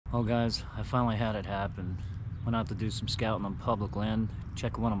Well guys, I finally had it happen. Went out to do some scouting on public land,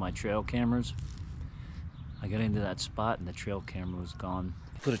 check one of my trail cameras. I got into that spot and the trail camera was gone.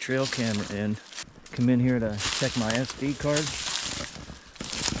 Put a trail camera in, come in here to check my SD card.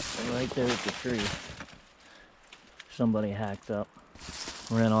 And right there at the tree, somebody hacked up,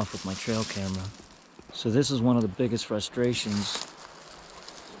 ran off with my trail camera. So this is one of the biggest frustrations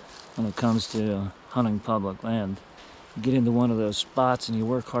when it comes to hunting public land. You get into one of those spots and you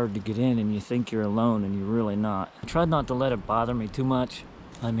work hard to get in and you think you're alone and you're really not. I tried not to let it bother me too much.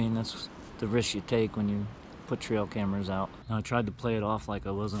 I mean, that's the risk you take when you put trail cameras out. And I tried to play it off like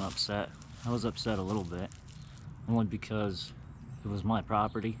I wasn't upset. I was upset a little bit, only because it was my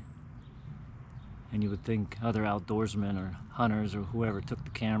property. And you would think other outdoorsmen or hunters or whoever took the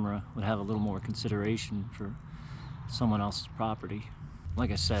camera would have a little more consideration for someone else's property.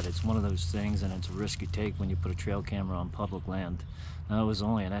 Like I said, it's one of those things and it's a risk you take when you put a trail camera on public land. Now, it was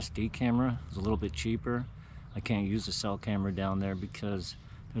only an SD camera. It was a little bit cheaper. I can't use a cell camera down there because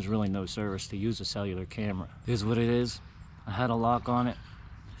there's really no service to use a cellular camera. It is what it is. I had a lock on it.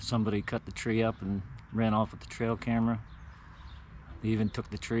 Somebody cut the tree up and ran off with the trail camera. They even took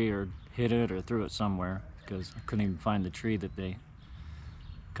the tree or hid it or threw it somewhere because I couldn't even find the tree that they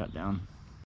cut down.